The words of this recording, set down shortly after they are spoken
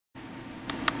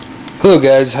Hello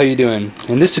guys, how you doing?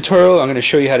 In this tutorial I'm going to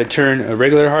show you how to turn a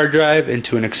regular hard drive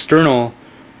into an external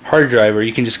hard drive, or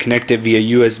you can just connect it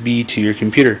via USB to your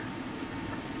computer.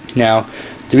 Now,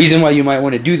 the reason why you might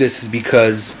want to do this is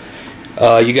because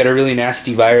you got a really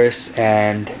nasty virus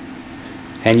and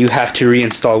you have to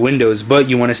reinstall Windows, but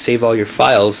you want to save all your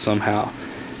files somehow.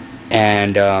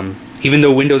 And even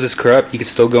though Windows is corrupt, you can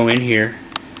still go in here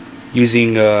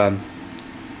using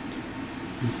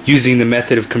the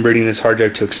method of converting this hard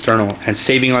drive to external and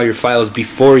saving all your files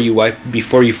before you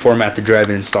format the drive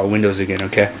and install Windows again.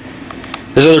 Okay,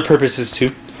 there's other purposes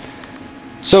too.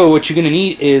 So what you're gonna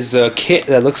need is a kit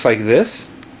that looks like this,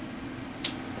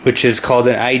 which is called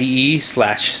an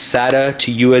IDE/SATA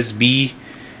to USB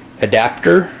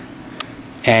adapter,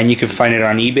 and you can find it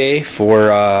on eBay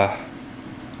for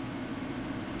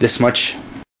this much.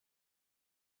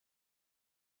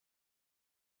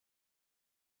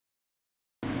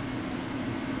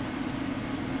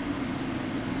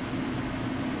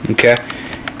 Okay,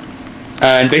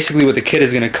 and basically what the kit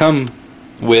is going to come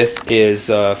with is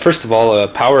first of all a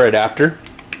power adapter.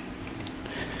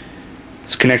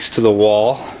 This connects to the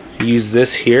wall. You use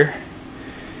this here,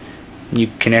 you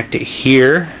connect it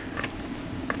here,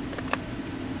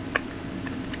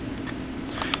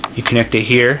 you connect it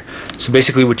here. So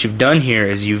basically what you've done here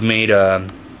is you've made a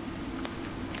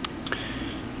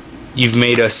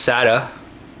SATA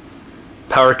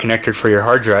power connector for your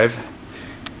hard drive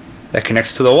that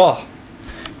connects to the wall.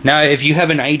 Now if you have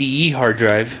an IDE hard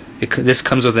drive, this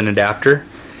comes with an adapter.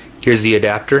 Here's the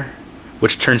adapter,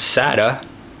 which turns SATA,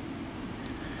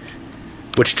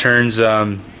 which turns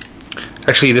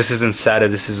actually this isn't SATA,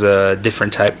 this is a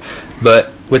different type,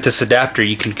 but with this adapter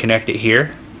you can connect it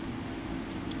here.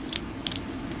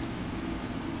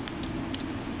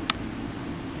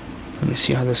 Let me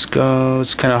see how this goes.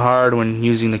 It's kind of hard when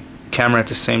using the camera at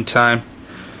the same time,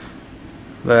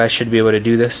 but I should be able to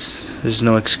do this. There's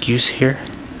no excuse here.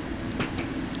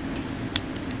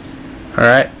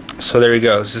 Alright, so there he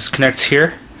goes. This connects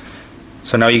here.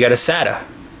 So now you got a SATA.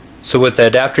 So with the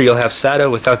adapter you'll have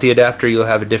SATA, without the adapter you'll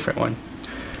have a different one.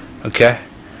 Okay?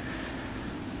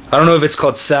 I don't know if it's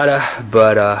called SATA,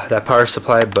 but that power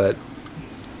supply, but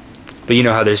you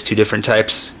know how there's two different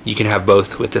types. You can have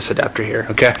both with this adapter here.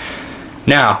 Okay?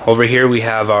 Now, over here we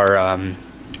have our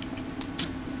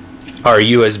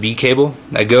USB cable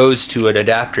that goes to an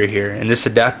adapter here, and this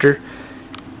adapter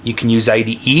you can use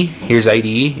IDE. Here's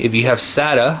IDE. If you have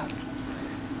SATA,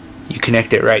 you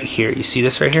connect it right here. You see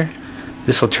this right here?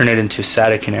 This will turn it into a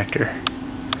SATA connector.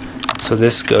 So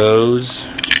this goes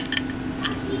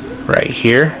right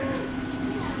here,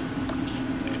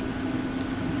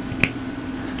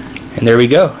 and there we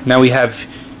go. Now we have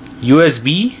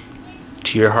USB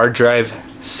to your hard drive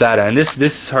SATA, and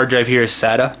this hard drive here is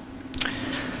SATA.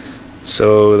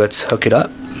 So let's hook it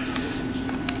up.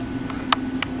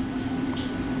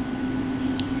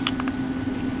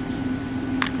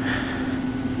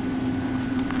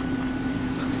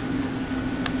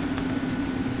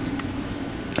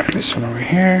 And this one over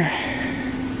here.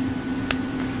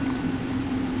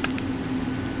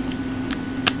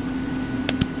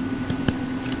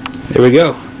 There we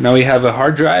go. Now we have a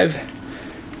hard drive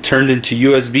turned into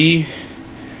USB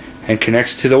and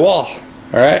connects to the wall.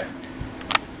 Alright?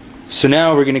 So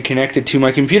now we're going to connect it to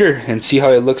my computer and see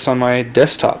how it looks on my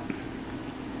desktop.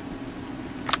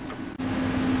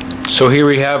 So here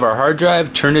we have our hard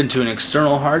drive turned into an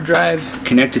external hard drive,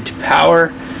 connected to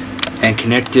power and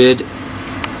connected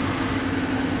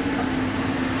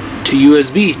to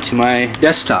USB to my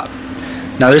desktop.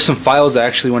 Now there's some files I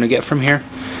actually want to get from here.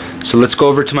 So let's go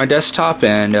over to my desktop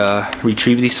and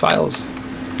retrieve these files.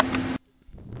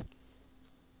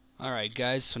 Alright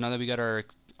guys, so now that we got our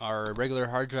regular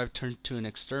hard drive turned to an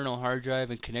external hard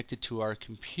drive and connected to our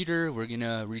computer, we're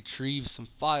gonna retrieve some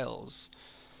files.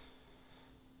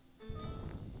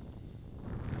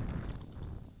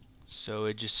 So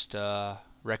it just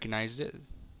recognized it.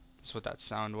 That's what that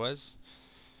sound was.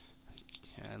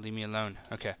 Leave me alone.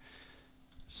 Okay,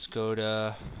 let's go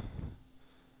to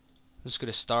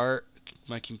start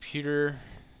my computer.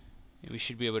 We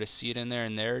should be able to see it in there,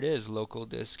 and there it is, local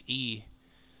disk E.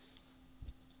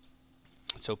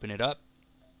 Let's open it up.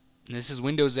 And this is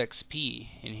Windows XP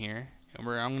in here, and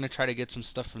I'm going to try to get some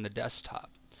stuff from the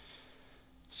desktop.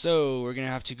 So we're going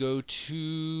to have to go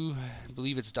to, I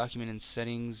believe it's document and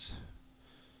settings.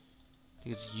 I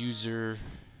think it's user,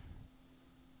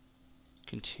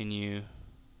 continue.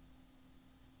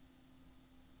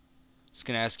 It's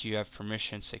going to ask you have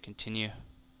permission, say continue. You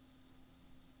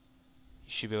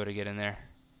should be able to get in there.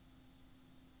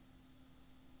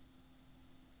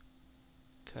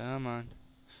 Come on.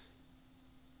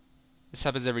 This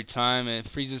happens every time, and it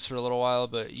freezes for a little while,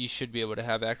 but you should be able to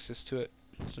have access to it,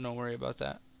 so don't worry about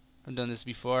that. I've done this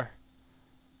before.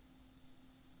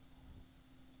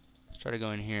 Let's try to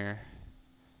go in here.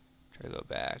 Try to go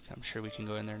back. I'm sure we can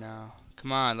go in there now.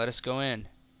 Come on, let us go in.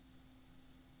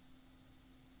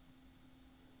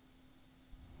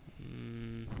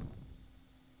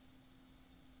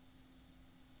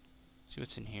 See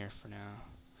what's in here for now.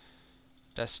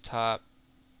 Desktop.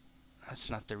 That's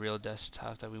not the real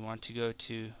desktop that we want to go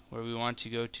to. Where we want to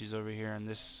go to is over here on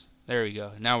this. There we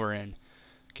go. Now we're in.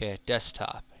 Okay,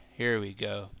 desktop. Here we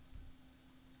go.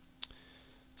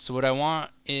 So what I want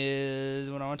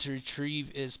to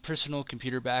retrieve is personal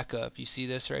computer backup. You see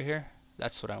this right here?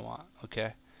 That's what I want.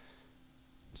 Okay.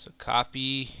 So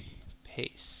copy,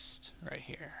 paste right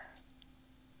here.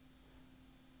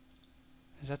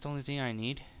 Is that the only thing I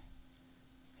need?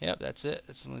 Yep, that's it.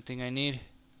 That's the only thing I need.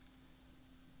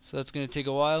 So that's going to take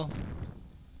a while.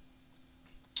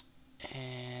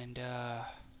 And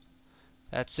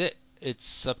that's it.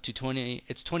 It's up to 20.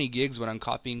 It's 20 gigs when I'm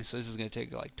copying, so this is going to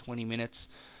take like 20 minutes.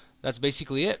 That's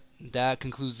basically it. That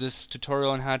concludes this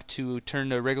tutorial on how to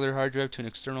turn a regular hard drive to an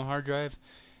external hard drive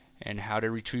and how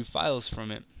to retrieve files from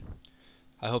it.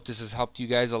 I hope this has helped you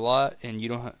guys a lot, and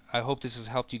I hope this has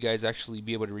helped you guys actually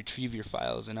be able to retrieve your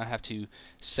files and not have to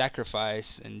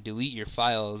sacrifice and delete your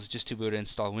files just to be able to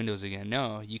install Windows again.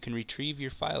 No, you can retrieve your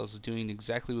files doing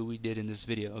exactly what we did in this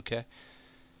video, okay?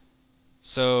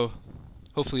 So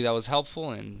hopefully that was helpful,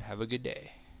 and have a good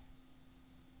day.